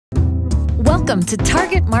Welcome to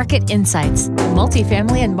Target Market Insights, the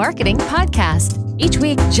multifamily and marketing podcast. Each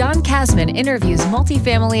week, John Kasman interviews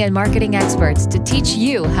multifamily and marketing experts to teach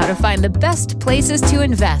you how to find the best places to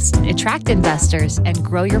invest, attract investors, and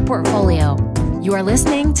grow your portfolio. You are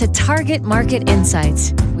listening to Target Market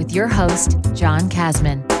Insights with your host, John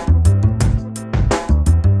Kasman.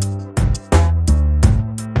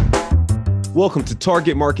 Welcome to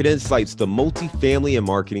Target Market Insights, the multifamily and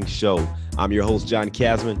marketing show. I'm your host, John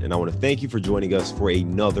Kasman, and I want to thank you for joining us for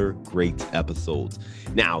another great episode.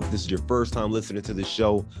 Now, if this is your first time listening to the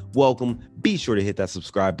show, welcome. Be sure to hit that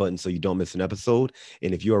subscribe button so you don't miss an episode.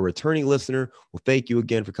 And if you're a returning listener, well, thank you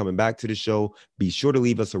again for coming back to the show. Be sure to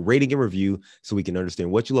leave us a rating and review so we can understand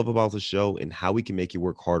what you love about the show and how we can make you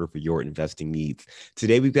work harder for your investing needs.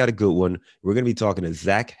 Today, we've got a good one. We're going to be talking to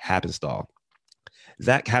Zach Haptonstall.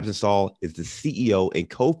 Zach Haptonstall is the CEO and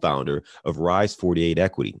co-founder of Rise 48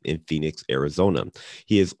 Equity in Phoenix, Arizona.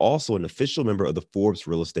 He is also an official member of the Forbes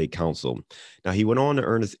Real Estate Council. Now, he went on to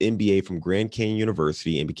earn his MBA from Grand Canyon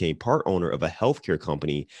University and became part owner of a healthcare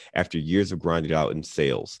company after years of grinding out in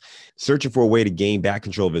sales. Searching for a way to gain back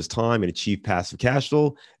control of his time and achieve passive cash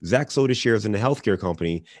flow, Zach sold his shares in the healthcare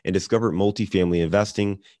company and discovered multifamily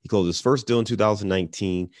investing. He closed his first deal in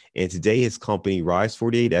 2019, and today his company, Rise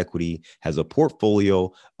 48 Equity, has a portfolio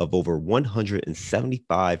of over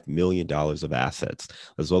 $175 million of assets.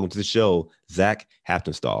 Let's welcome to the show, Zach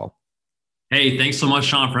Haptonstall. Hey, thanks so much,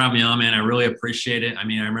 Sean, for having me on, man. I really appreciate it. I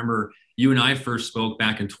mean, I remember you and I first spoke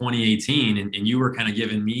back in 2018, and you were kind of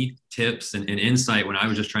giving me tips and insight when I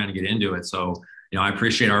was just trying to get into it. So, I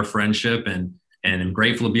appreciate our friendship and I'm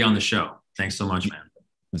grateful to be on the show. Thanks so much, man.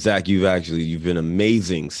 Zach, you've been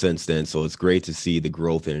amazing since then. So it's great to see the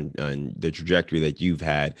growth and the trajectory that you've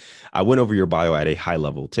had. I went over your bio at a high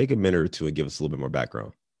level. Take a minute or two and give us a little bit more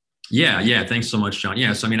background. Yeah. Thanks so much, John.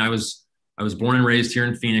 Yeah. So, I was born and raised here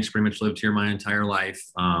in Phoenix, pretty much lived here my entire life.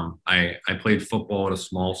 I played football at a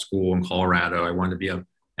small school in Colorado. I wanted to be an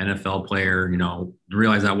NFL player,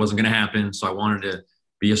 realized that wasn't going to happen. So I wanted to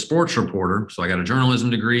be a sports reporter. So I got a journalism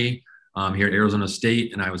degree here at Arizona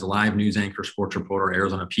State, and I was a live news anchor, sports reporter,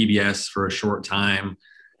 Arizona PBS for a short time,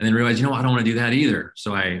 and then realized, I don't want to do that either.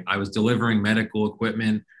 So I was delivering medical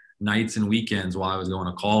equipment nights and weekends while I was going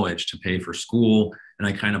to college to pay for school, and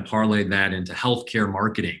I kind of parlayed that into healthcare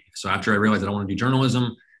marketing. So after I realized I don't want to do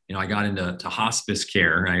journalism, I got into hospice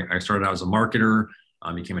care. I started out as a marketer,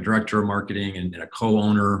 became a director of marketing and a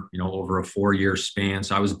co-owner, over a 4-year span.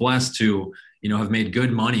 So I was blessed to, have made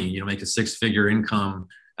good money, make a 6-figure income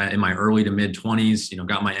in my early to mid 20s,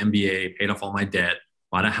 got my MBA, paid off all my debt,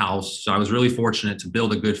 bought a house. So I was really fortunate to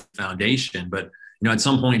build a good foundation. But, at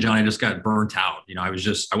some point, John, I just got burnt out. I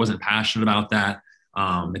wasn't passionate about that.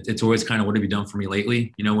 It's always kind of, what have you done for me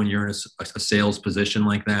lately? When you're in a sales position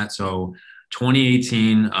like that. So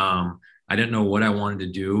 2018, I didn't know what I wanted to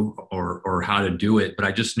do or how to do it, but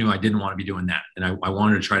I just knew I didn't want to be doing that. And I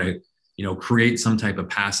wanted to try to, create some type of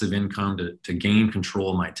passive income to gain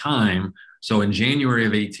control of my time. So in January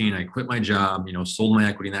of 18, I quit my job, sold my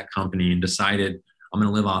equity in that company and decided I'm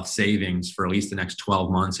going to live off savings for at least the next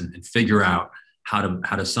 12 months and figure out how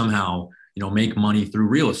to somehow, make money through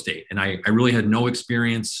real estate. And I really had no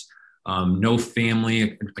experience, no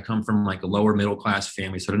family. I come from like a lower middle class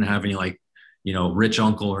family, so I didn't have any rich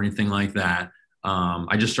uncle or anything like that.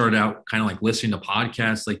 I just started out kind of like listening to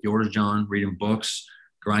podcasts like yours, John, reading books,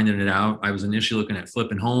 grinding it out. I was initially looking at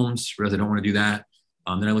flipping homes, realized I don't want to do that.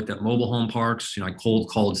 Then I looked at mobile home parks. I cold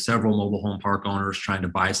called several mobile home park owners trying to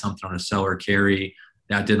buy something on a seller carry.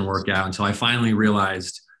 That didn't work out until I finally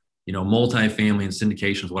realized, multifamily and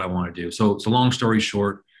syndication is what I want to do. So long story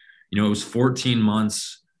short, it was 14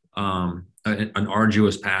 months, an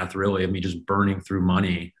arduous path really of me just burning through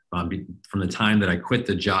money from the time that I quit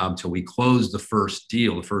the job till we closed the first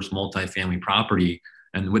deal, the first multifamily property.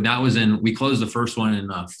 And we closed the first one in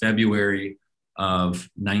February of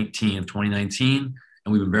 2019.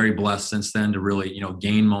 And we've been very blessed since then to really,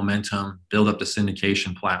 gain momentum, build up the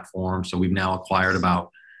syndication platform. So we've now acquired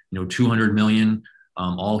about, 200 million,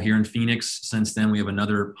 all here in Phoenix. Since then, we have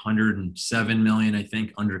another 107 million, I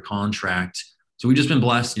think, under contract. So we've just been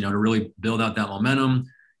blessed, to really build out that momentum,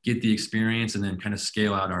 get the experience, and then kind of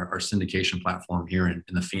scale out our syndication platform here in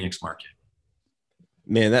the Phoenix market.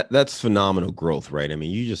 Man, that's phenomenal growth, right? I mean,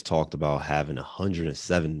 you just talked about having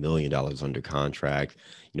 $107 million under contract,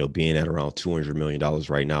 being at around $200 million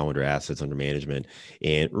right now under assets under management.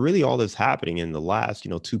 And really all this happening in the last,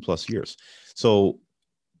 2+ years. So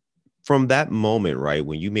from that moment, right,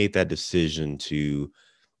 when you made that decision to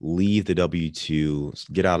leave the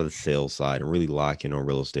W-2, get out of the sales side and really lock in on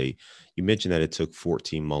real estate, you mentioned that it took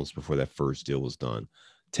 14 months before that first deal was done.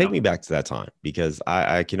 Take me back to that time, because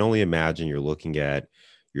I can only imagine you're looking at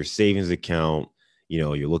your savings account,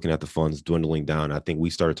 you're looking at the funds dwindling down. I think we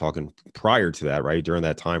started talking prior to that, right? During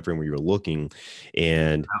that time frame where you were looking,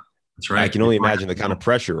 and That's I right. can only imagine the kind of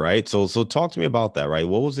pressure, right? So talk to me about that, right?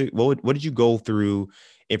 What was it? What did you go through?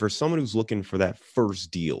 And for someone who's looking for that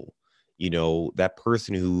first deal, that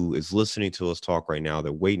person who is listening to us talk right now,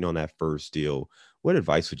 they're waiting on that first deal. What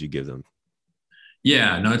advice would you give them?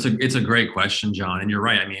 Yeah, no, it's a great question, John. And you're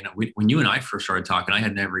right. I mean, when you and I first started talking, I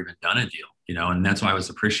had never even done a deal, and that's why I was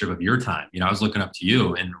appreciative of your time. I was looking up to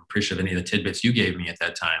you and appreciative of any of the tidbits you gave me at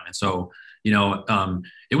that time. And so,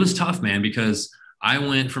 it was tough, man, because I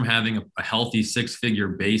went from having a healthy 6-figure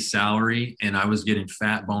base salary, and I was getting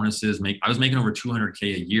fat bonuses. I was making over 200K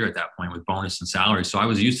a year at that point with bonus and salary. So I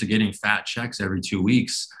was used to getting fat checks every 2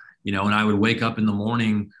 weeks, and I would wake up in the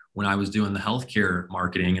morning when I was doing the healthcare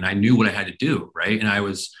marketing, and I knew what I had to do, right? And I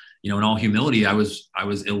was, in all humility, I was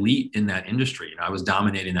elite in that industry. I was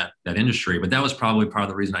dominating that industry, but that was probably part of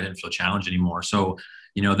the reason I didn't feel challenged anymore. So,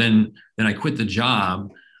 then I quit the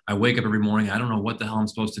job. I wake up every morning. I don't know what the hell I'm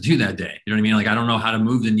supposed to do that day. You know what I mean? Like, I don't know how to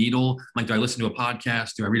move the needle. Like, do I listen to a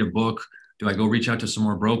podcast? Do I read a book? Do I go reach out to some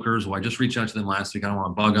more brokers? Well, I just reached out to them last week. I don't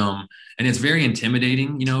want to bug them. And it's very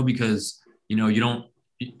intimidating, because,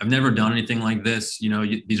 I've never done anything like this.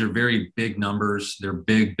 These are very big numbers. They're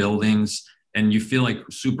big buildings, and you feel like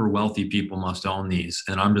super wealthy people must own these.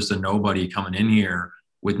 And I'm just a nobody coming in here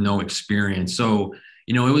with no experience. So,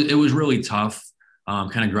 it was really tough,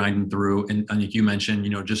 kind of grinding through. And like you mentioned,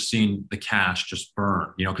 just seeing the cash just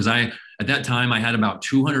burn, because at that time I had about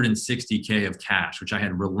 260K of cash, which I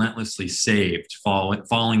had relentlessly saved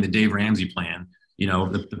following the Dave Ramsey plan,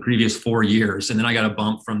 the previous 4 years. And then I got a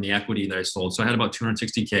bump from the equity that I sold. So I had about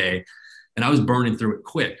 260K, and I was burning through it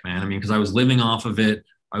quick, man. I mean, because I was living off of it.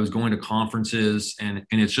 I was going to conferences, and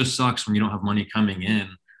it just sucks when you don't have money coming in.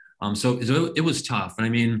 So it was tough. And I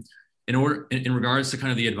mean, in regards to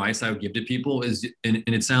kind of the advice I would give to people is, and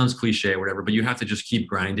it sounds cliche or whatever, but you have to just keep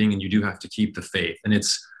grinding, and you do have to keep the faith. And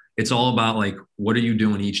it's all about, like, what are you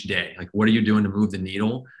doing each day? Like, what are you doing to move the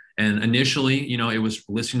needle? And initially, it was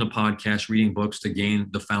listening to podcasts, reading books to gain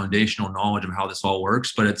the foundational knowledge of how this all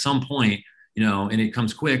works. But at some point, and it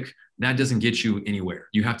comes quick, that doesn't get you anywhere.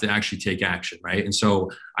 You have to actually take action, right? And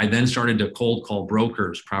so I then started to cold call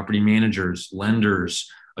brokers, property managers, lenders,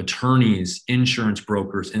 attorneys, insurance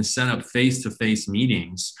brokers, and set up face-to-face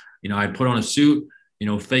meetings. I'd put on a suit,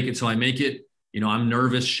 fake it till I make it. I'm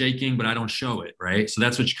nervous, shaking, but I don't show it, right? So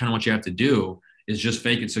that's what you have to do, is just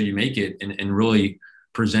fake it so you make it, and really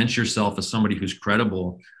present yourself as somebody who's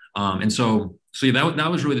credible. And so that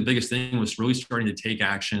was really the biggest thing, was really starting to take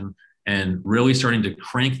action and really starting to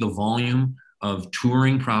crank the volume of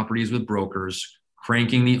touring properties with brokers,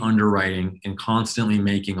 cranking the underwriting, and constantly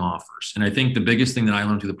making offers. And I think the biggest thing that I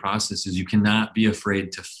learned through the process is you cannot be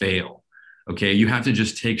afraid to fail. Okay. You have to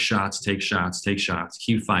just take shots,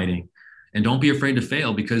 keep fighting, and don't be afraid to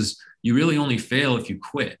fail, because you really only fail if you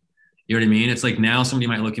quit. You know what I mean? It's like, now somebody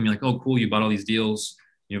might look at me like, oh, cool, you bought all these deals,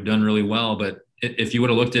 you've done really well. But if you would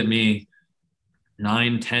have looked at me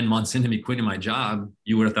 9-10 months into me quitting my job,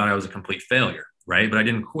 you would have thought I was a complete failure, right? But I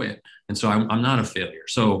didn't quit. And so I'm not a failure.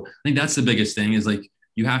 So I think that's the biggest thing, is like,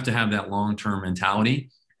 you have to have that long-term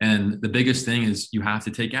mentality. And the biggest thing is you have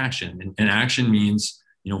to take action. And action means,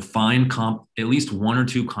 find at least one or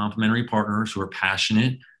two complementary partners who are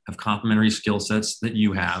passionate, have complementary skill sets that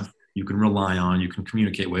you have, you can rely on, you can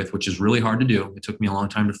communicate with, which is really hard to do. It took me a long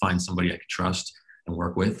time to find somebody I could trust and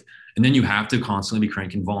work with. And then you have to constantly be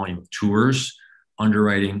cranking volume of tours,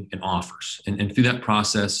 underwriting, and offers. And through that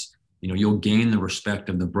process, you'll gain the respect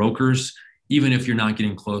of the brokers. Even if you're not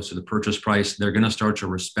getting close to the purchase price, they're going to start to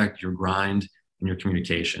respect your grind and your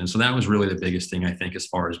communication. And so that was really the biggest thing, I think, as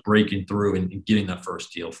far as breaking through and getting that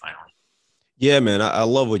first deal finally. Yeah, man, I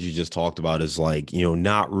love what you just talked about, is like,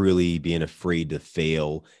 not really being afraid to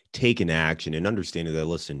fail, taking action, and understanding that,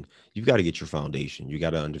 listen, you've got to get your foundation. You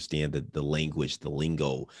got to understand the language, the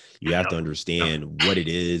lingo. You have to understand what it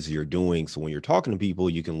is you're doing. So when you're talking to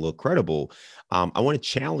people, you can look credible. I want to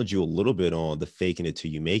challenge you a little bit on the faking it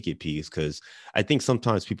till you make it piece, because I think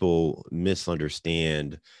sometimes people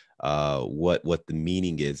misunderstand what the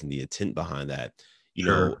meaning is and the intent behind that.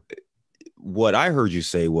 What I heard you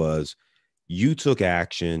say was, you took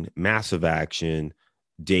action, massive action,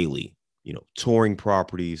 daily, touring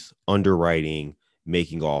properties, underwriting,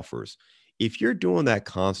 making offers. If you're doing that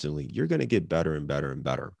constantly, you're going to get better and better and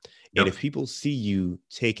better. And if people see you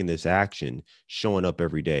taking this action, showing up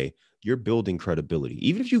every day, you're building credibility,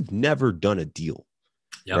 even if you've never done a deal,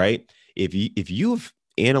 right? If you've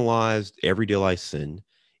analyzed every deal I send,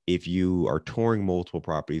 if you are touring multiple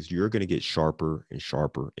properties, you're going to get sharper and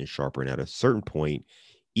sharper and sharper. And at a certain point,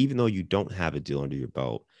 even though you don't have a deal under your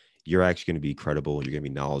belt, you're actually going to be credible, you're going to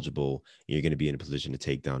be knowledgeable, and you're going to be in a position to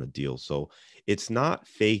take down a deal. So it's not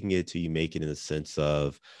faking it till you make it, in the sense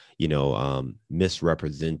of,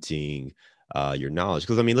 misrepresenting your knowledge.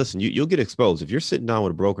 Because I mean, listen, you'll get exposed if you're sitting down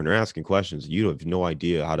with a broker and they're asking questions. You have no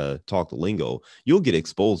idea how to talk the lingo. You'll get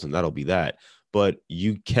exposed, and that'll be that. But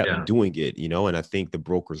you kept doing it, and I think the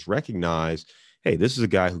brokers recognize, hey, this is a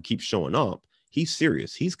guy who keeps showing up. He's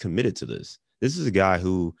serious. He's committed to this. This is a guy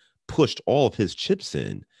who pushed all of his chips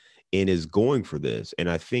in and is going for this. And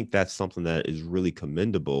I think that's something that is really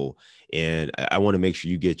commendable. And I want to make sure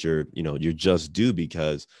you get your just due,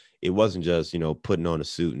 because it wasn't just, putting on a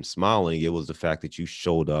suit and smiling. It was the fact that you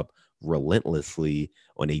showed up relentlessly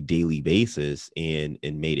on a daily basis and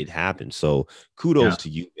made it happen. So kudos to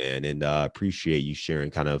you, man. And appreciate you sharing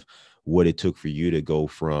kind of what it took for you to go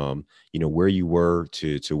from, where you were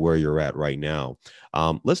to where you're at right now.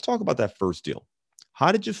 Let's talk about that first deal.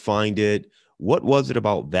 How did you find it? What was it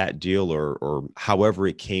about that deal, or however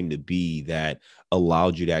it came to be, that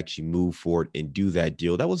allowed you to actually move forward and do that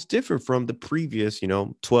deal that was different from the previous,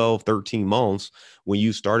 12, 13 months when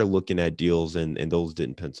you started looking at deals and those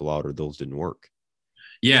didn't pencil out or those didn't work?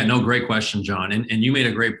 Yeah, no, great question, John. And you made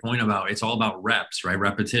a great point about, it's all about reps, right?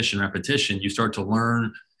 Repetition. You start to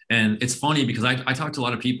learn. And it's funny because I talk to a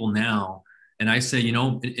lot of people now, and I say,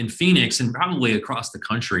 in Phoenix and probably across the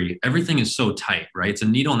country, everything is so tight, right? It's a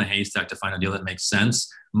needle in a haystack to find a deal that makes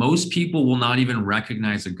sense. Most people will not even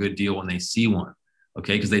recognize a good deal when they see one,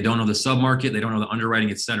 okay? Because they don't know the submarket, they don't know the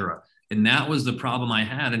underwriting, et cetera. And that was the problem I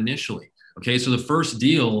had initially, okay? So the first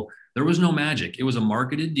deal, there was no magic. It was a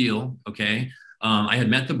marketed deal, okay? I had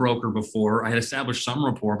met the broker before. I had established some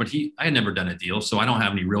rapport, but I had never done a deal, so I don't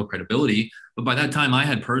have any real credibility. But by that time, I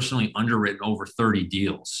had personally underwritten over 30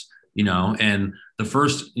 deals. And the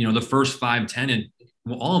first 5, 10, and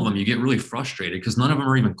all of them, you get really frustrated because none of them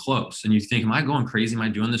are even close. And you think, am I going crazy? Am I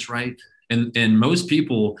doing this right? And most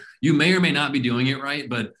people, you may or may not be doing it right,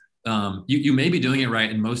 but you may be doing it right,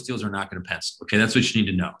 and most deals are not going to pencil. Okay, that's what you need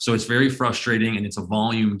to know. So it's very frustrating, and it's a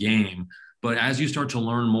volume game. But as you start to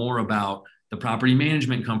learn more about the property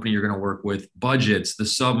management company you're going to work with, budgets, the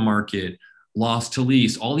submarket, loss to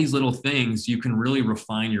lease, all these little things, you can really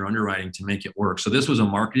refine your underwriting to make it work. So this was a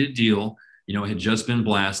marketed deal. It had just been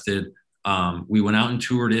blasted. We went out and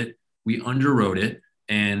toured it. We underwrote it,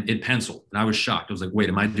 and it penciled. And I was shocked. I was like, wait,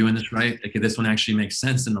 am I doing this right? Okay, this one actually makes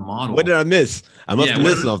sense in the model. What did I miss? I must have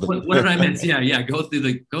missed something. What did I miss? Yeah. Go through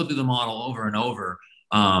the model over and over.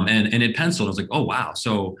 And it penciled. I was like, oh, wow.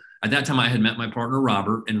 So at that time, I had met my partner,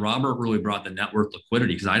 Robert, and Robert really brought the net worth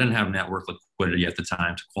liquidity because I didn't have net worth liquidity at the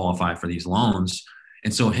time to qualify for these loans.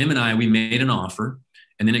 And so him and I, we made an offer,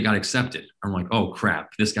 and then it got accepted. I'm like, oh,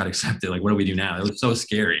 crap, this got accepted. Like, what do we do now? It was so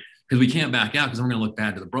scary because we can't back out because we're going to look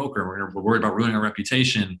bad to the broker. We're worried about ruining our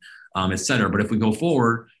reputation, et cetera. But if we go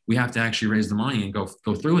forward, we have to actually raise the money and go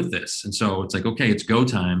through with this. And so it's like, okay, it's go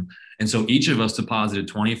time. And so each of us deposited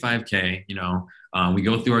 $25K, we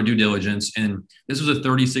go through our due diligence, and this was a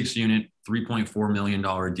 36 unit, $3.4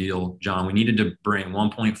 million deal, John. We needed to bring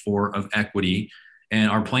 1.4 of equity, and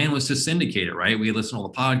our plan was to syndicate it, right? We listen to all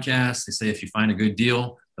the podcasts. They say, if you find a good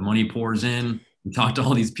deal, the money pours in. We talked to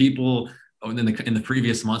all these people in the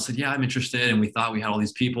previous month, said, yeah, I'm interested. And we thought we had all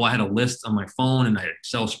these people. I had a list on my phone, and I had an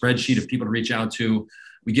Excel spreadsheet of people to reach out to.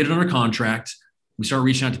 We get it under contract. We start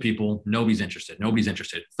reaching out to people. Nobody's interested.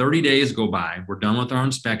 30 days go by. We're done with our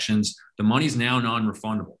inspections. The money's now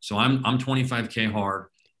non-refundable. So I'm $25K hard.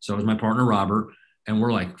 So is my partner, Robert. And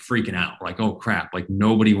we're like freaking out. We're like, oh, crap. Like,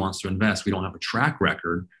 nobody wants to invest. We don't have a track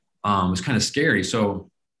record. It was kind of scary.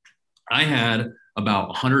 So I had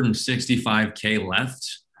about $165K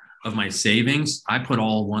left of my savings. I put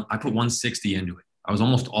 160 into it. I was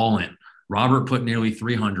almost all in. Robert put nearly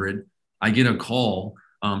 300. I get a call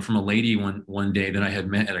from a lady one day that I had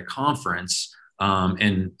met at a conference,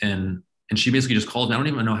 and she basically just called me. I don't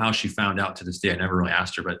even know how she found out to this day. I never really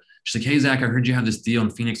asked her, but she's like, hey, Zach, I heard you have this deal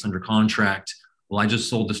in Phoenix under contract. Well, I just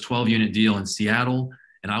sold this 12-unit deal in Seattle,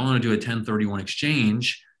 and I want to do a 1031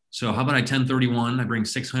 exchange. So how about I 1031? I bring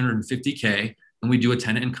 650K, and we do a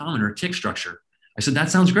tenant in common or a TIC structure. I said,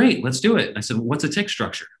 that sounds great. Let's do it. I said, what's a TIC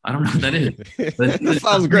structure? I don't know what that is. That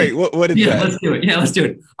sounds great. What is that? Let's do it. Yeah, let's do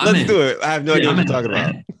it. Let's do it. I have no idea what you're talking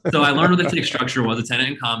about. So I learned what the TIC structure was, a tenant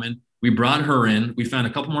in common. We brought her in. We found a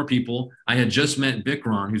couple more people. I had just met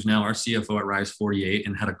Bikram, who's now our CFO at Rise 48,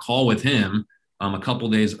 and had a call with him a couple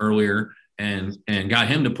days earlier and got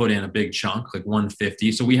him to put in a big chunk, like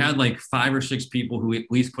 150. So we had like 5 or 6 people who at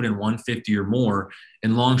least put in 150 or more.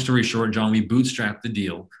 And long story short, John, we bootstrapped the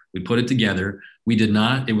deal. We put it together. We did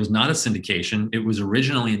not, it was not a syndication. It was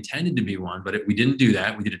originally intended to be one, but we didn't do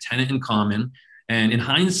that. We did a tenant in common. And in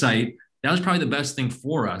hindsight, that was probably the best thing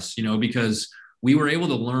for us, because we were able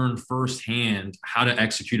to learn firsthand how to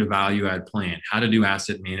execute a value add plan, how to do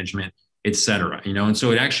asset management, et cetera, and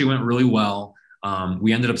so it actually went really well.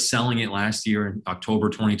 We ended up selling it last year in October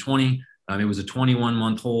 2020. It was a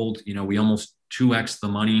 21-month hold. We almost 2x the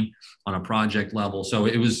money on a project level. So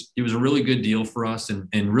it was a really good deal for us, and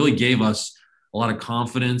really gave us a lot of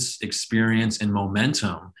confidence, experience, and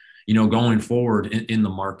momentum, going forward in the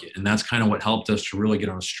market. And that's kind of what helped us to really get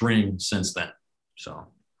on a string since then. So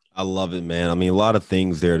I love it, man. I mean, a lot of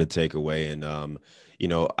things there to take away. And,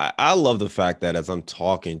 I love the fact that as I'm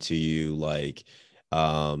talking to you, like,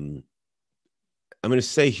 I'm going to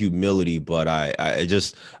say humility, but I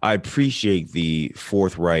appreciate the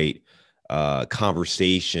forthright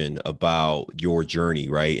conversation about your journey,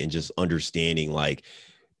 right? And just understanding like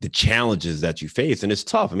the challenges that you face. And it's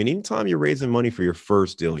tough. I mean, anytime you're raising money for your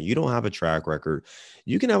first deal and you don't have a track record,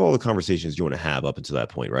 you can have all the conversations you want to have up until that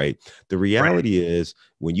point, right? The reality is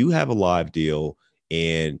when you have a live deal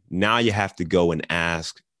and now you have to go and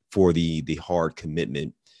ask for the hard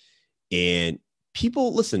commitment, and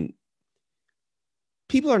people, listen,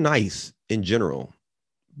 people are nice in general,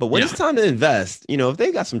 but when it's time to invest, if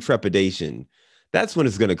they got some trepidation, that's when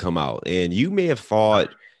it's going to come out. And you may have thought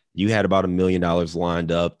you had about $1 million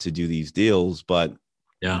lined up to do these deals, but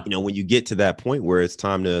when you get to that point where it's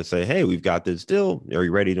time to say, hey, we've got this deal, are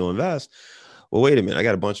you ready to invest? Well, wait a minute, I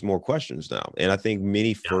got a bunch more questions now. And I think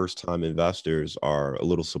many first-time investors are a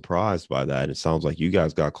little surprised by that. And it sounds like you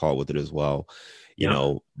guys got caught with it as well,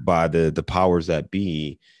 by the powers that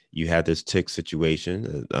be. You had this tick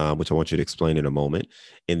situation, which I want you to explain in a moment.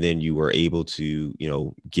 And then you were able to,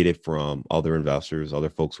 get it from other investors, other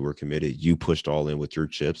folks who were committed. You pushed all in with your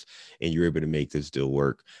chips and you're able to make this deal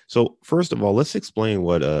work. So first of all, let's explain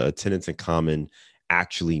what a tenants in common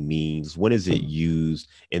actually means. When is it used?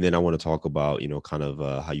 And then I want to talk about, kind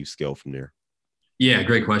of how you scale from there. Yeah,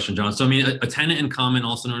 great question, John. So, I mean, a tenant in common,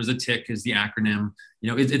 also known as a TIC, is the acronym.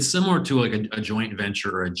 It's similar to like a joint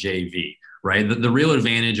venture or a JV, right? The real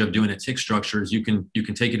advantage of doing a TIC structure is you can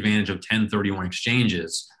take advantage of 1031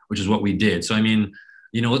 exchanges, which is what we did. So, I mean,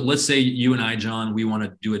 let's say you and I, John, we want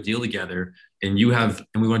to do a deal together, and we want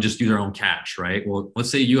to just use our own cash, right? Well,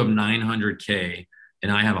 let's say you have 900K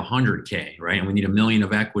and I have 100K, right? And we need $1 million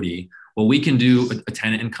of equity. Well, we can do a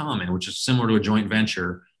tenant in common, which is similar to a joint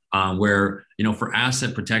venture. Where, for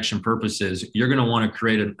asset protection purposes, you're going to want to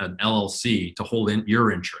create an LLC to hold in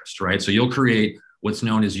your interest, right? So you'll create what's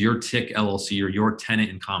known as your TIC LLC or your tenant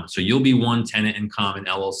in common. So you'll be one tenant in common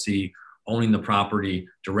LLC owning the property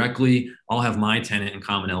directly. I'll have my tenant in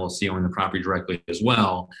common LLC owning the property directly as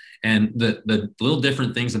well. And the little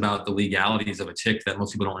different things about the legalities of a TIC that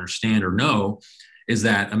most people don't understand or know is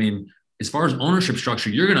that, I mean, as far as ownership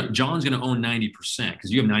structure, John's going to own 90%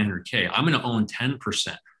 because you have 900K. I'm going to own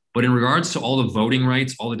 10%. But in regards to all the voting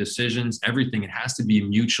rights, all the decisions, everything, it has to be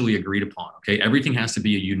mutually agreed upon, okay? Everything has to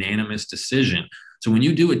be a unanimous decision. So when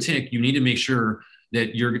you do a TIC, you need to make sure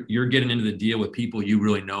that you're getting into the deal with people you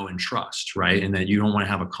really know and trust, right? And that you don't want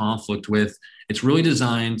to have a conflict with. It's really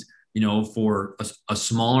designed, for a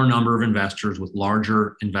smaller number of investors with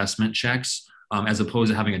larger investment checks, as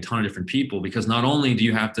opposed to having a ton of different people, because not only do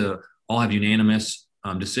you have to all have unanimous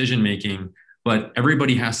decision-making, but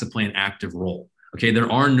everybody has to play an active role. Okay,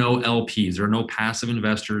 there are no LPs. There are no passive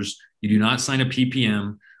investors. You do not sign a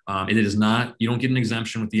PPM. It is not, you don't get an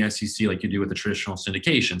exemption with the SEC like you do with a traditional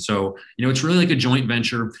syndication. So, it's really like a joint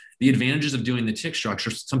venture. The advantages of doing the TIC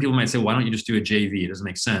structure, some people might say, why don't you just do a JV? It doesn't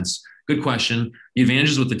make sense. Good question. The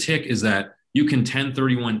advantages with the TIC is that you can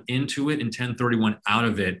 1031 into it and 1031 out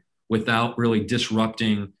of it without really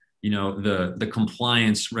disrupting, the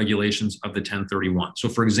compliance regulations of the 1031. So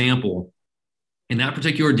for example, in that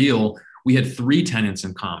particular deal, we had 3 tenants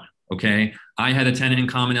in common, okay? I had a tenant in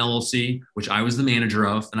common LLC, which I was the manager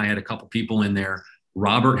of, and I had a couple people in there.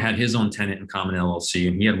 Robert had his own tenant in common LLC,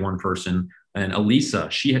 and he had one person. And Elisa,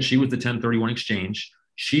 she was the 1031 exchange.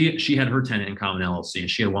 She had her tenant in common LLC, and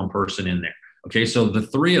she had one person in there. Okay, so the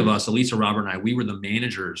 3 of us, Elisa, Robert, and I, we were the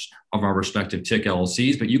managers of our respective TIC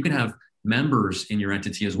LLCs, but you can have members in your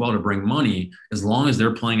entity as well to bring money as long as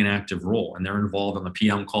they're playing an active role and they're involved on the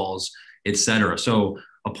PM calls, et cetera. So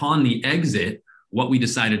upon the exit, what we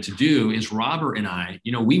decided to do is Robert and I,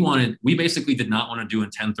 we basically did not want to do a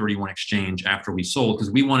 1031 exchange after we sold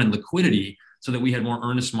because we wanted liquidity so that we had more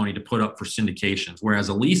earnest money to put up for syndications. Whereas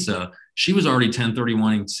Elisa, she was already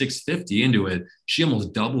 1031ing 650 into it. She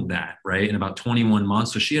almost doubled that, right, in about 21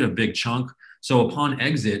 months. So she had a big chunk. So upon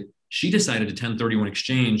exit, she decided to 1031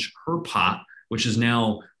 exchange her pot, which is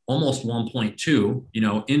now almost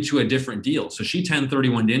 1.2, into a different deal. So she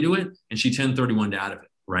 1031'd into it and she 1031'd out of it,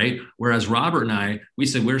 right? Whereas Robert and I, we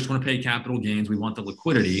said, we're just going to pay capital gains. We want the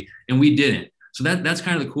liquidity, and we didn't. So that's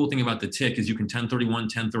kind of the cool thing about the tick is you can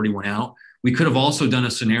 1031 out. We could have also done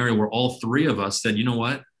a scenario where all three of us said, you know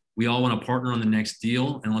what? We all want to partner on the next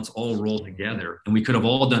deal and let's all roll together. And we could have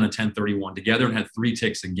all done a 1031 together and had 3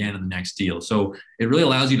 ticks again in the next deal. So it really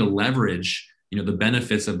allows you to leverage, the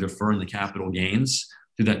benefits of deferring the capital gains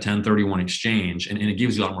through that 1031 exchange. And it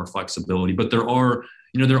gives you a lot more flexibility. But there are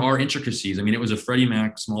intricacies. I mean, it was a Freddie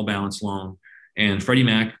Mac small balance loan, and Freddie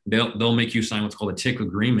Mac, they'll make you sign what's called a tick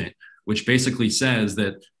agreement, which basically says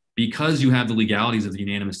that because you have the legalities of the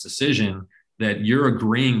unanimous decision, that you're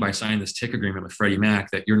agreeing by signing this tick agreement with Freddie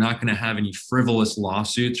Mac that you're not going to have any frivolous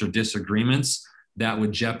lawsuits or disagreements that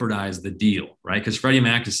would jeopardize the deal, right? Because Freddie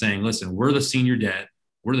Mac is saying, listen, we're the senior debt.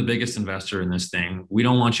 We're the biggest investor in this thing. We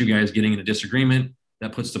don't want you guys getting in a disagreement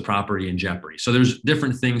that puts the property in jeopardy. So there's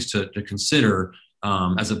different things to consider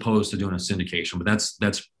as opposed to doing a syndication. But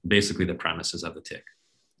that's basically the premises of the tick.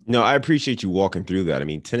 No, I appreciate you walking through that. I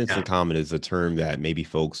mean, tenants in common is a term that maybe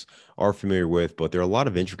folks are familiar with, but there are a lot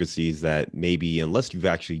of intricacies that maybe, unless you've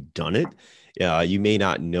actually done it, you may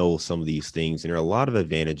not know some of these things. And there are a lot of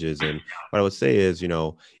advantages. And what I would say is,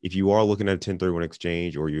 if you are looking at a 1031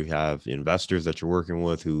 exchange, or you have investors that you're working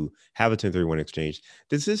with who have a 1031 exchange,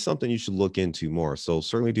 this is something you should look into more. So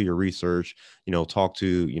certainly do your research, talk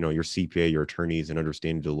to, your CPA, your attorneys, and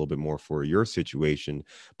understand it a little bit more for your situation.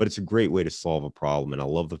 But it's a great way to solve a problem. And I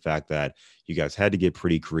love the fact that you guys had to get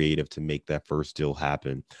pretty creative to make that first deal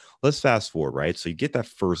happen. Let's fast forward, right? So you get that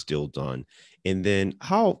first deal done. And then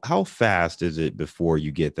how fast is it before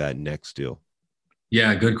you get that next deal?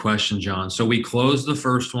 Yeah, good question, John. So we closed the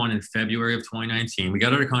first one in February of 2019. We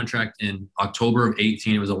got under contract in October of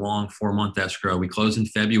 18. It was a long 4-month escrow. We closed in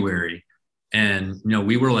February. And,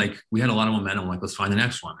 we were like, we had a lot of momentum. Like, let's find the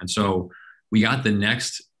next one. And so we got the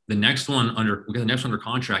next one under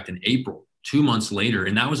contract in April, 2 months later.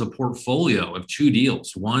 And that was a portfolio of 2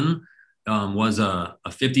 deals. One was a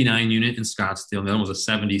 59 unit in Scottsdale. And the other was a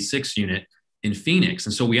 76 unit in Phoenix.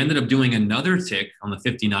 And so we ended up doing another tick on the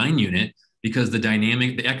 59 unit because the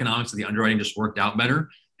economics of the underwriting just worked out better.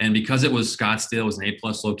 And because it was Scottsdale, it was an A+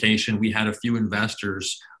 location, we had a few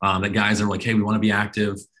investors, that guys that were like, hey, we want to be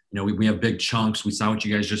active. We have big chunks. We saw what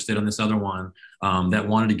you guys just did on this other one, that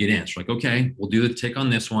wanted to get in. So like, okay, we'll do the tick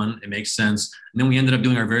on this one. It makes sense. And then we ended up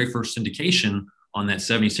doing our very first syndication on that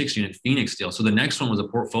 76 unit Phoenix deal. So the next one was a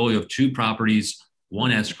portfolio of 2 properties,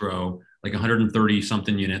 1 escrow, like 130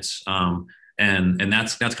 something units. And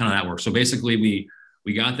that's kind of that work. So basically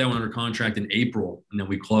we got that one under contract in April, and then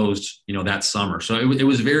we closed, that summer. So it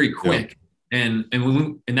was very quick. Yeah.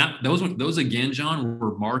 Those again, John,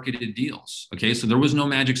 were marketed deals. Okay. So there was no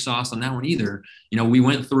magic sauce on that one either. We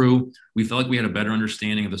went through, we felt like we had a better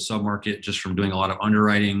understanding of the submarket just from doing a lot of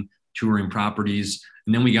underwriting, touring properties.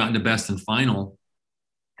 And then we got into best and final.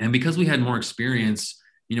 And because we had more experience,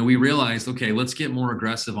 we realized, okay, let's get more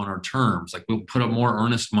aggressive on our terms. Like, we'll put up more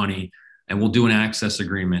earnest money, and we'll do an access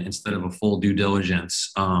agreement instead of a full due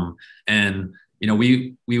diligence.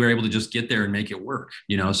 We were able to just get there and make it work,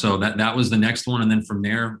 so that was the next one. And then from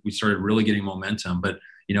there, we started really getting momentum. But,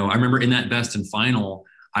 I remember in that best and final,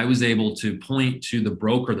 I was able to point to the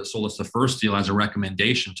broker that sold us the first deal as a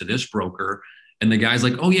recommendation to this broker. And the guy's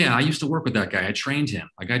like, oh yeah, I used to work with that guy. I trained him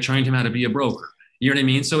how to be a broker. You know what I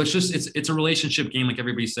mean? So it's a relationship game, like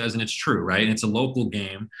everybody says, and it's true, right? And it's a local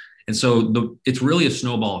game. And so it's really a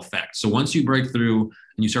snowball effect. So once you break through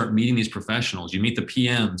and you start meeting these professionals, you meet the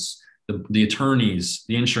PMs, the attorneys,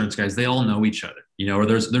 the insurance guys, they all know each other, or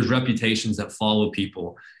there's reputations that follow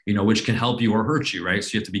people, which can help you or hurt you, right?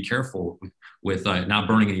 So you have to be careful with not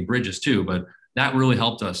burning any bridges too. But that really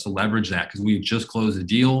helped us to leverage that because we just closed a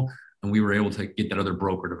deal and we were able to get that other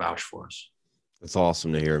broker to vouch for us. That's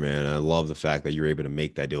awesome to hear, man. I love the fact that you're able to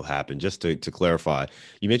make that deal happen. Just to clarify,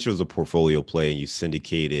 you mentioned it was a portfolio play and you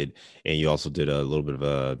syndicated, and you also did a little bit of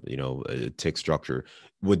a tick structure.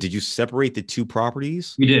 Did you separate the 2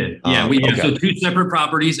 properties? We did. Yeah, we had okay. So 2 separate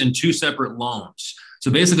properties and 2 separate loans. So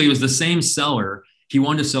basically it was the same seller. He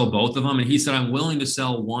wanted to sell both of them. And he said, I'm willing to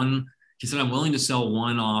sell one. He said, I'm willing to sell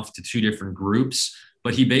one off to 2 different groups.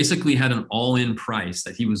 But he basically had an all-in price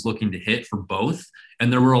that he was looking to hit for both.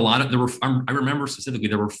 And I remember specifically,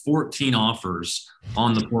 there were 14 offers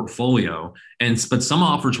on the portfolio, but some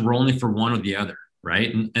offers were only for one or the other,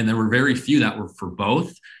 right? And there were very few that were for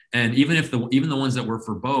both. And even the ones that were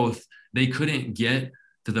for both, they couldn't get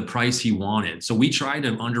to the price he wanted. So we tried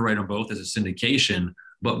to underwrite them both as a syndication,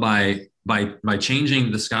 but by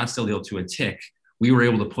changing the Scottsdale deal to a tick, we were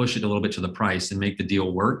able to push it a little bit to the price and make the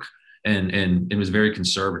deal work. and it was very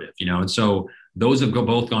conservative, and so those have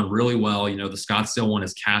both gone really well. The Scottsdale one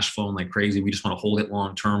is cash flowing like crazy. We just want to hold it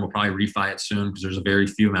long term. We'll probably refi it soon because there's a very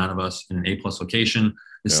few amount of us in an A+ location.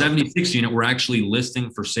 The 76 unit we're actually listing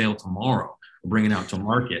for sale tomorrow. We're bringing it out to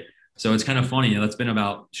market. So it's kind of funny. That's been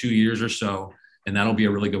about 2 years or so, and that'll be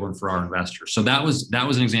a really good one for our investors. So that was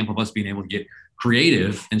an example of us being able to get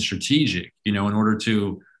creative and strategic, in order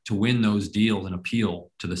to win those deals and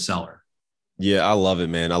appeal to the seller. Yeah, I love it,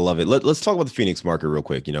 man. I love it. Let's talk about the Phoenix market real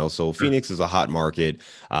quick. So Phoenix is a hot market.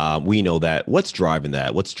 We know that. What's driving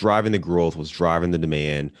that? What's driving the growth? What's driving the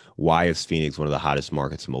demand? Why is Phoenix one of the hottest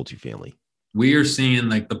markets in multifamily? We are seeing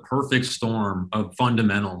like the perfect storm of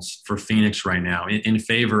fundamentals for Phoenix right now in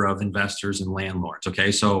favor of investors and landlords.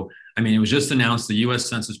 Okay. So, it was just announced, the U.S.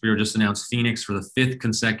 Census Bureau just announced Phoenix for the 5th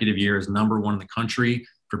consecutive year is #1 in the country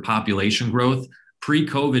for population growth.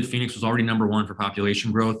 Pre-COVID, Phoenix was already #1 for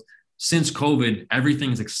population growth. Since COVID,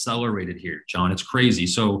 everything's accelerated here, John. It's crazy.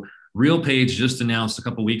 So RealPage just announced a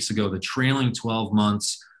couple of weeks ago the trailing 12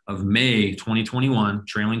 months of May 2021,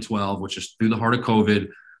 trailing 12, which is through the heart of COVID,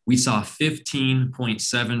 we saw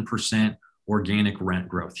 15.7% organic rent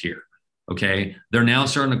growth here. Okay. They're now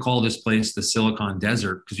starting to call this place the Silicon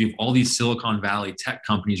Desert because you have all these Silicon Valley tech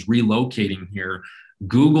companies relocating here.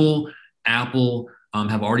 Google, Apple,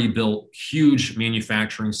 have already built huge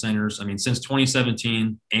manufacturing centers. Since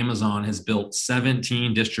 2017, Amazon has built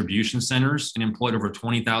 17 distribution centers and employed over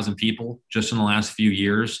 20,000 people just in the last few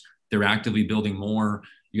years. They're actively building more.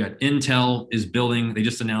 You got Intel is building, they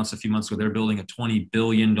just announced a few months ago, they're building a $20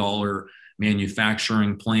 billion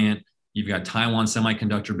manufacturing plant. You've got Taiwan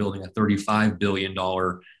Semiconductor building a $35 billion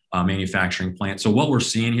manufacturing plant. So what we're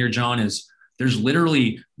seeing here, John, is there's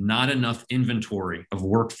literally not enough inventory of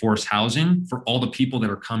workforce housing for all the people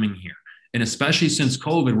that are coming here. And especially since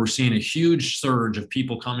COVID, we're seeing a huge surge of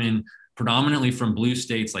people coming predominantly from blue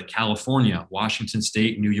states like California, Washington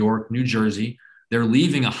State, New York, New Jersey. They're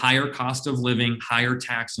leaving a higher cost of living, higher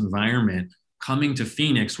tax environment, coming to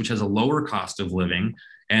Phoenix, which has a lower cost of living.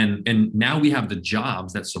 And now we have the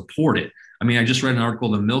jobs that support it. I just read an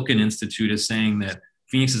article, the Milken Institute is saying that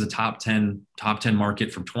Phoenix is a top 10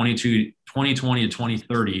 market from 2020 to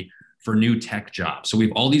 2030 for new tech jobs. So we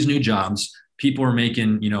have all these new jobs. People are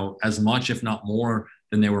making, as much, if not more,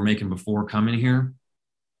 than they were making before coming here.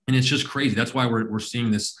 And it's just crazy. That's why we're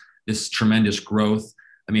seeing this tremendous growth.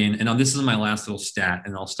 And this is my last little stat,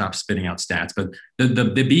 and I'll stop spitting out stats. But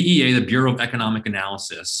the BEA, the Bureau of Economic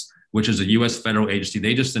Analysis, which is a U.S. federal agency,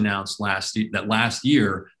 they just announced last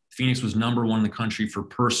year, Phoenix was #1 in the country for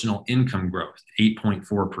personal income growth,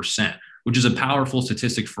 8.4%, which is a powerful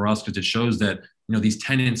statistic for us because it shows that, these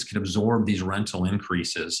tenants can absorb these rental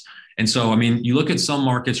increases. And so, you look at some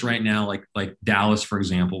markets right now, like Dallas, for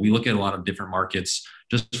example, we look at a lot of different markets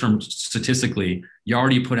just from statistically, you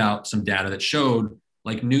already put out some data that showed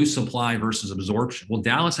like new supply versus absorption. Well,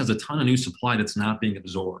 Dallas has a ton of new supply that's not being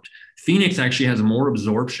absorbed. Phoenix actually has more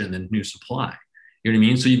absorption than new supply. You know what I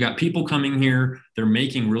mean? So you've got people coming here, they're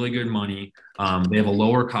making really good money. They have a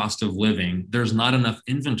lower cost of living. There's not enough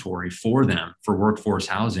inventory for them for workforce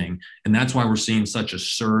housing. And that's why we're seeing such a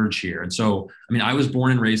surge here. And so, I was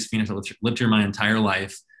born and raised in Phoenix. I lived here my entire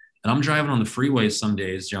life. And I'm driving on the freeways some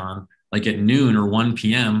days, John, like at noon or 1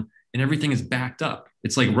 p.m., and everything is backed up.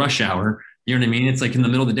 It's like rush hour. You know what I mean? It's like in the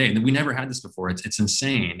middle of the day. And we never had this before. It's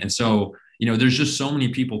insane. And so, there's just so many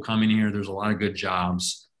people coming here. There's a lot of good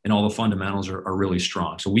jobs. And all the fundamentals are really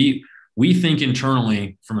strong. So we think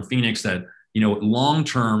internally from a Phoenix that, long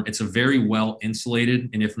term, it's a very well insulated,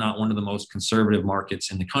 and if not one of the most conservative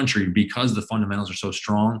markets in the country because the fundamentals are so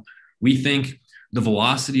strong. We think the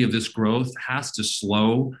velocity of this growth has to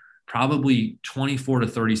slow probably 24 to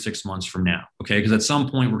 36 months from now. Okay. Because at some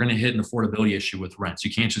point we're going to hit an affordability issue with rents.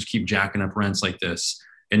 You can't just keep jacking up rents like this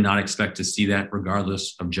and not expect to see that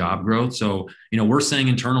regardless of job growth. So, we're saying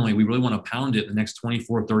internally, we really want to pound it the next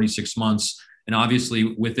 24, 36 months. And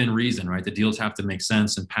obviously within reason, right? The deals have to make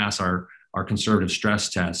sense and pass our conservative stress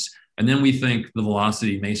tests. And then we think the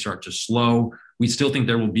velocity may start to slow. We still think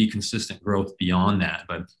there will be consistent growth beyond that,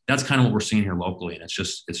 but that's kind of what we're seeing here locally. And it's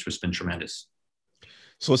just been tremendous.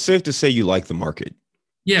 So it's safe to say you like the market.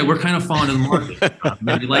 Yeah, we're kind of fond of the market.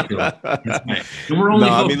 Maybe like it. That's right. And we're only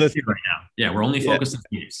focused here right now. Yeah, we're only focused on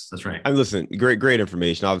Phoenix. That's right. Listen, great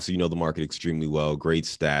information. Obviously, the market extremely well. Great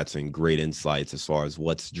stats and great insights as far as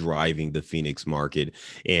what's driving the Phoenix market.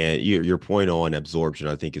 And your point on absorption,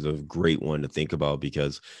 I think, is a great one to think about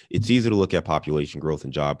because it's easy to look at population growth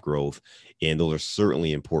and job growth, and those are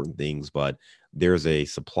certainly important things, but there's a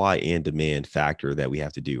supply and demand factor that we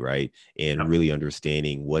have to do, right? And really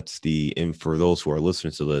understanding and for those who are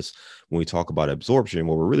listening to this, when we talk about absorption,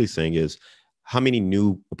 what we're really saying is how many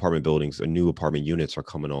new apartment buildings or new apartment units are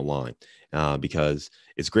coming online. Because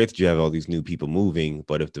it's great that you have all these new people moving,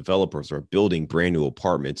 but if developers are building brand new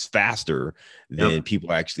apartments faster than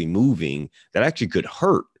people actually moving, that actually could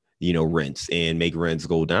hurt, rents and make rents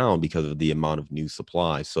go down because of the amount of new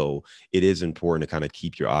supply. So it is important to kind of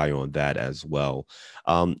keep your eye on that as well.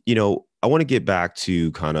 I want to get back to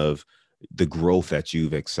kind of the growth that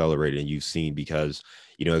you've accelerated and you've seen, because,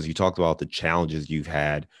 as you talked about the challenges you've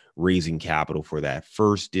had raising capital for that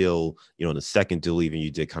first deal, in the second deal, even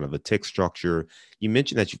you did kind of a tick structure. You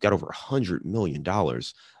mentioned that you've got over $100 million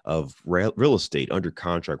of real estate under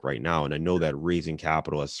contract right now. And I know that raising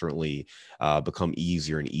capital has certainly become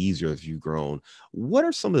easier and easier as you've grown. What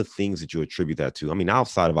are some of the things that you attribute that to? I mean,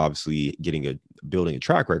 outside of obviously building a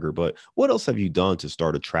track record, but what else have you done to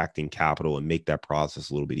start attracting capital and make that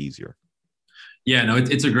process a little bit easier? Yeah, no,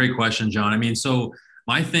 it's a great question, John. I mean, so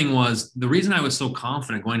my thing was, the reason I was so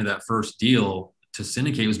confident going to that first deal to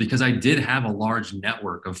syndicate was because I did have a large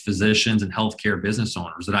network of physicians and healthcare business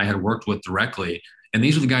owners that I had worked with directly. And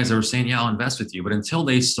these are the guys that were saying, yeah, I'll invest with you. But until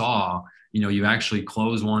they saw, you actually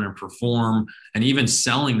close one and perform, and even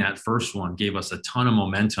selling that first one gave us a ton of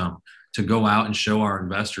momentum to go out and show our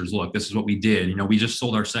investors, look, this is what we did. We just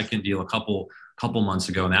sold our second deal a couple months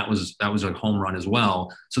ago, and that was a home run as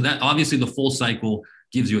well. So that obviously the full cycle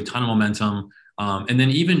gives you a ton of momentum. And then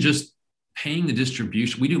even just paying the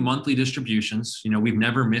distribution, we do monthly distributions. We've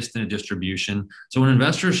never missed in a distribution. So when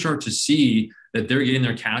investors start to see that they're getting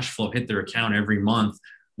their cash flow hit their account every month,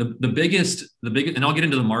 the biggest, and I'll get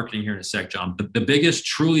into the marketing here in a sec, John, but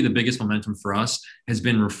truly the biggest momentum for us has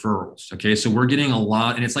been referrals. Okay. So we're getting a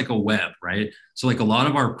lot, and it's like a web, right? So like a lot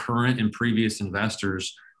of our current and previous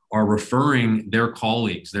investors are referring their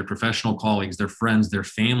colleagues, their professional colleagues, their friends, their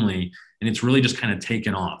family, and it's really just kind of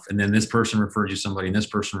taken off. And then this person referred you somebody, and this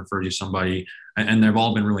person referred you somebody, and they've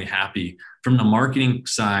all been really happy. From the marketing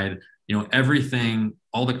side, everything,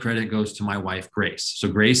 all the credit goes to my wife, Grace. So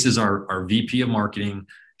Grace is our VP of marketing.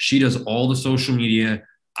 She does all the social media.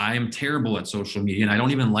 I am terrible at social media, and I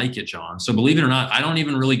don't even like it, John. So believe it or not, I don't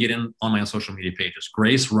even really get in on my social media pages.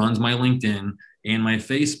 Grace runs my LinkedIn and my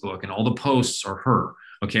Facebook, and all the posts are her.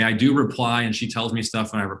 Okay, I do reply, and she tells me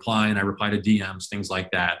stuff, and I reply to DMs, things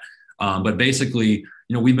like that. But basically,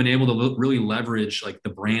 we've been able to really leverage like the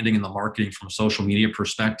branding and the marketing from a social media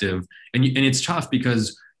perspective. And it's tough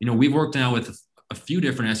because, we've worked now with a few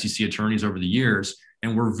different SEC attorneys over the years,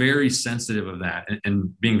 and we're very sensitive of that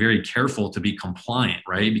and being very careful to be compliant,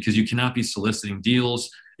 right? Because you cannot be soliciting deals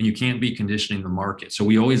and you can't be conditioning the market. So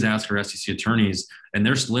we always ask our SEC attorneys, and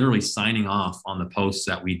they're literally signing off on the posts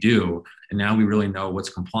that we do. And now we really know what's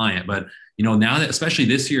compliant. But, now that, especially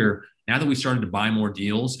this year, now that we started to buy more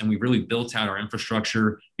deals and we've really built out our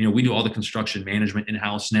infrastructure, we do all the construction management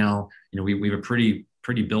in-house now. We have a pretty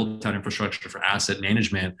built out infrastructure for asset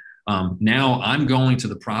management. Now I'm going to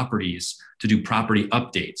the properties to do property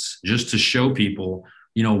updates just to show people,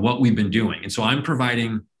 what we've been doing. And so I'm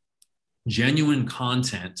providing genuine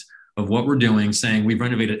content of what we're doing, saying we've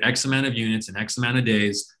renovated X amount of units in X amount of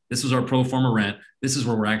days. This is our pro forma rent. This is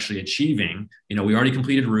where we're actually achieving. We already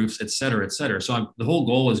completed roofs, et cetera, et cetera. So the whole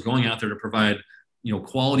goal is going out there to provide,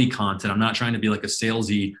 quality content. I'm not trying to be like a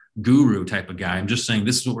salesy guru type of guy. I'm just saying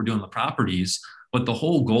this is what we're doing on the properties. But the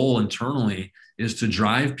whole goal internally is to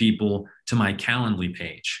drive people to my Calendly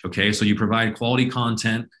page. Okay. So you provide quality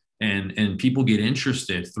content and people get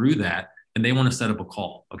interested through that, and they want to set up a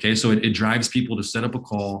call. Okay. So it drives people to set up a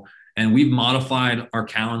call, and we've modified our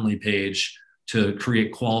Calendly page to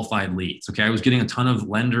create qualified leads. Okay. I was getting a ton of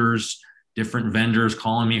lenders, different vendors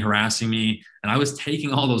calling me, harassing me. And I was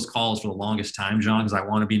taking all those calls for the longest time, John, because I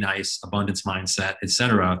want to be nice, abundance mindset, et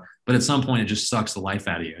cetera. But at some point it just sucks the life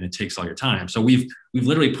out of you and it takes all your time. So we've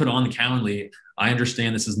literally put on the Calendly. I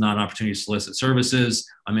understand this is not an opportunity to solicit services.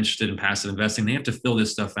 I'm interested in passive investing. They have to fill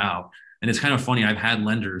this stuff out. And it's kind of funny. I've had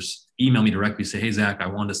lenders email me directly, say, hey, Zach, I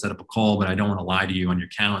wanted to set up a call, but I don't want to lie to you on your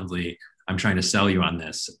Calendly. I'm trying to sell you on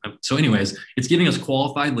this. So anyways, it's giving us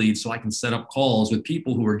qualified leads so I can set up calls with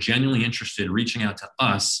people who are genuinely interested, reaching out to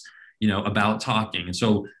us, about talking. And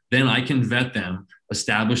so then I can vet them,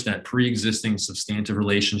 establish that pre-existing substantive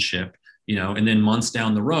relationship, and then months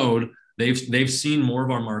down the road, they've seen more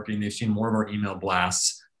of our marketing, they've seen more of our email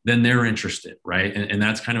blasts, then they're interested, right? And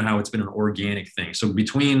that's kind of how it's been an organic thing. So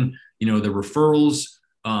between, the referrals,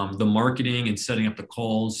 the marketing and setting up the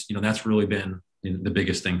calls, that's really been the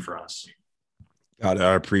biggest thing for us.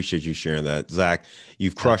 I appreciate you sharing that. Zach,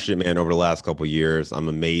 you've crushed it, man, over the last couple of years. I'm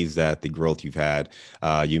amazed at the growth you've had.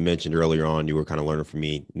 You mentioned earlier on you were kind of learning from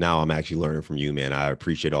me. Now I'm actually learning from you, man. I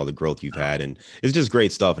appreciate all the growth you've had, and it's just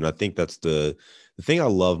great stuff. And I think that's the thing I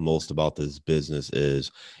love most about this business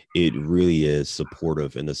is it really is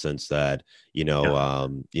supportive in the sense that,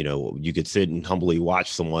 you could sit and humbly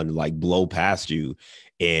watch someone like blow past you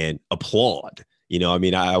and applaud. I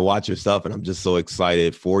mean, I watch your stuff and I'm just so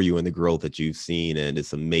excited for you and the growth that you've seen. And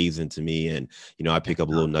it's amazing to me. And, I pick up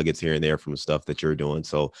little nuggets here and there from stuff that you're doing.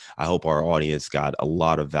 So I hope our audience got a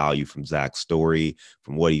lot of value from Zach's story,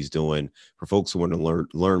 from what he's doing. For folks who want to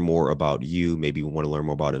learn more about you, maybe want to learn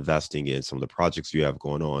more about investing in some of the projects you have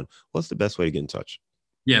going on, what's the best way to get in touch?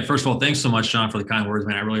 Yeah, first of all, thanks so much, John, for the kind words,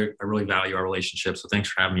 man. I really value our relationship. So thanks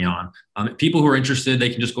for having me on. People who are interested,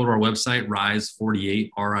 they can just go to our website,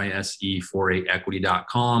 rise48,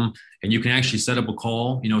 RISE48equity.com. And you can actually set up a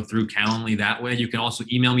call, through Calendly that way. You can also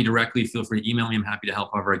email me directly. Feel free to email me. I'm happy to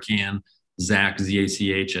help however I can. Zach,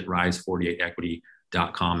 ZACH at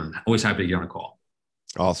rise48equity.com. I'm always happy to get on a call.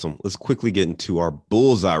 Awesome. Let's quickly get into our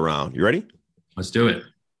bullseye round. You ready? Let's do it.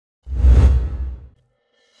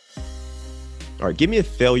 All right, give me a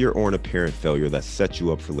failure or an apparent failure that sets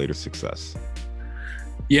you up for later success.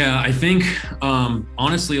 Yeah, I think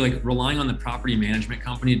honestly, like relying on the property management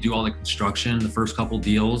company to do all the construction, the first couple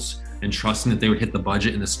deals, and trusting that they would hit the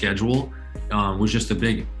budget and the schedule was just a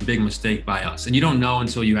big mistake by us. And you don't know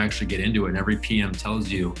until you actually get into it. And every PM tells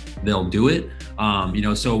you they'll do it.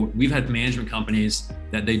 So we've had management companies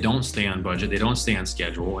that they don't stay on budget, they don't stay on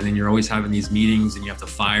schedule, and then you're always having these meetings and you have to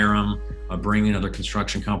fire them, bring in other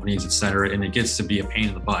construction companies, et cetera, and it gets to be a pain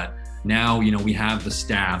in the butt. Now, we have the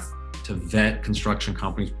staff to vet construction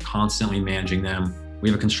companies, constantly managing them. We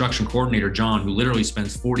have a construction coordinator, John, who literally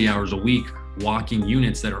spends 40 hours a week walking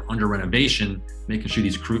units that are under renovation, making sure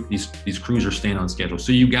these crews are staying on schedule.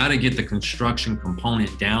 So you got to get the construction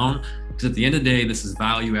component down, because at the end of the day, this is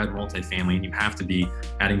value add multifamily, and you have to be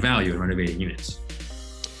adding value in renovating units.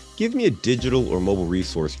 Give me a digital or mobile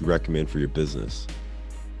resource you recommend for your business.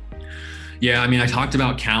 Yeah, I mean, I talked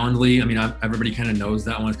about Calendly. I mean, everybody kind of knows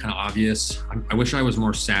that one. It's kind of obvious. I wish I was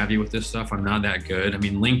more savvy with this stuff. I'm not that good. I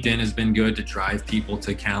mean, LinkedIn has been good to drive people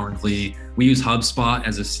to Calendly. We use HubSpot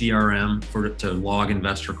as a CRM to log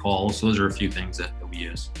investor calls. So those are a few things that we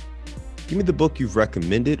use. Give me the book you've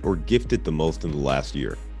recommended or gifted the most in the last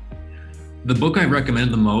year. The book I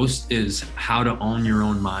recommended the most is How to Own Your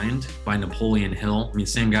Own Mind by Napoleon Hill. I mean,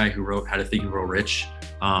 same guy who wrote How to Think and Grow Rich.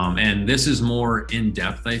 And this is more in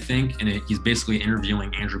depth, I think. And he's basically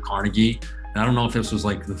interviewing Andrew Carnegie. And I don't know if this was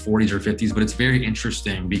like the 40s or 50s, but it's very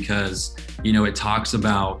interesting because, it talks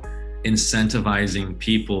about incentivizing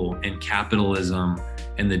people and capitalism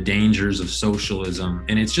and the dangers of socialism.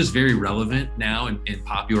 And it's just very relevant now in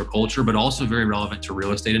popular culture, but also very relevant to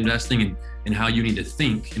real estate investing and how you need to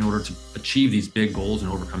think in order to achieve these big goals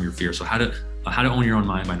and overcome your fear. So How to Own Your Own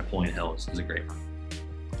Mind by Napoleon Hill is a great one.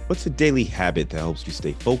 What's a daily habit that helps you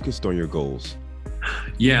stay focused on your goals?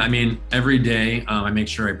 Yeah, I mean, every day I make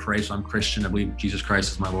sure I pray. So I'm Christian. I believe Jesus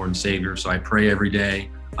Christ is my Lord and Savior. So I pray every day.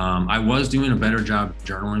 I was doing a better job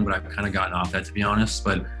journaling, but I've kind of gotten off that, to be honest.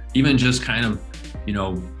 But even just kind of,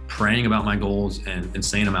 praying about my goals and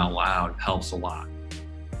saying them out loud helps a lot.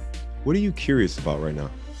 What are you curious about right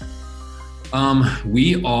now?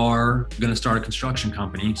 We are going to start a construction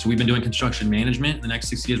company. So we've been doing construction management. In the next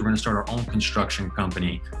 6 years, we're going to start our own construction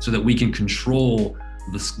company so that we can control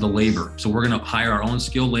the labor. So we're going to hire our own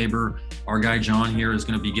skilled labor. Our guy, John, here is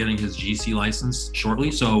going to be getting his GC license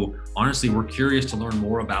shortly. So honestly, we're curious to learn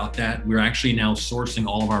more about that. We're actually now sourcing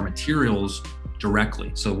all of our materials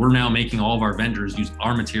directly. So we're now making all of our vendors use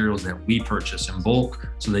our materials that we purchase in bulk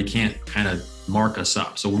so they can't kind of mark us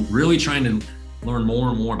up. So we're really trying to learn more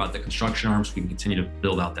and more about the construction arm so we can continue to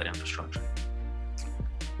build out that infrastructure.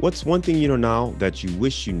 What's one thing you know now that you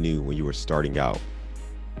wish you knew when you were starting out?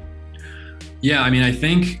 Yeah, I mean, I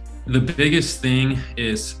think the biggest thing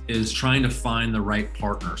is trying to find the right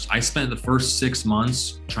partners. I spent the first 6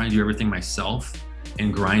 months trying to do everything myself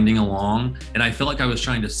and grinding along. And I felt like I was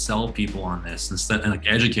trying to sell people on this instead and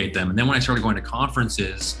educate them. And then when I started going to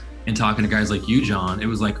conferences and talking to guys like you, John, it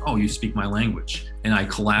was like, oh, you speak my language. And I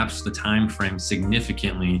collapsed the time frame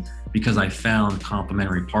significantly because I found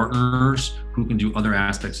complementary partners who can do other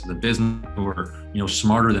aspects of the business who are,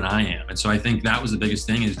 smarter than I am. And so I think that was the biggest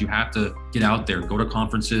thing is you have to get out there, go to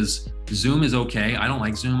conferences. Zoom is okay. I don't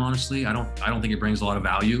like Zoom, honestly. I don't think it brings a lot of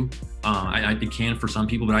value. It can for some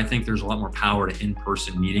people, but I think there's a lot more power to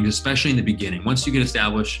in-person meetings, especially in the beginning. Once you get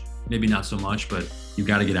established, maybe not so much, but you've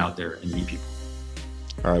got to get out there and meet people.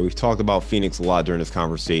 All right, we've talked about Phoenix a lot during this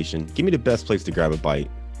conversation. Give me the best place to grab a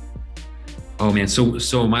bite. Oh man,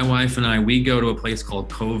 so my wife and I, we go to a place called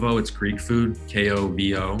Kovo. It's Greek food,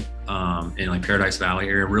 Kovo, in like Paradise Valley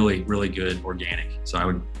area. Really, really good organic. So I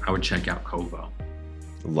would check out Kovo.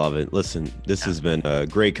 Love it. Listen, this has been a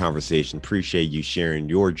great conversation. Appreciate you sharing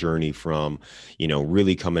your journey from,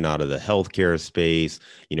 really coming out of the healthcare space,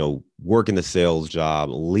 working the sales job,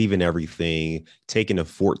 leaving everything, taking the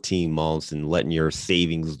 14 months and letting your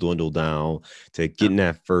savings dwindle down to getting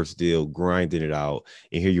that first deal, grinding it out.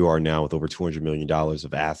 And here you are now with over $200 million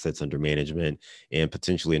of assets under management and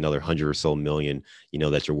potentially another 100 or so million,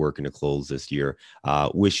 that you're working to close this year.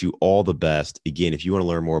 Wish you all the best. Again, if you want to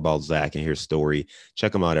learn more about Zach and his story,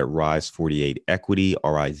 check them out at Rise 48 Equity,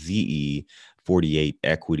 RIZE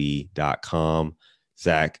 48equity.com.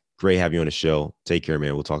 Zach, great having you on the show. Take care,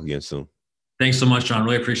 man. We'll talk again soon. Thanks so much, John.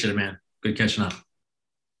 Really appreciate it, man. Good catching up.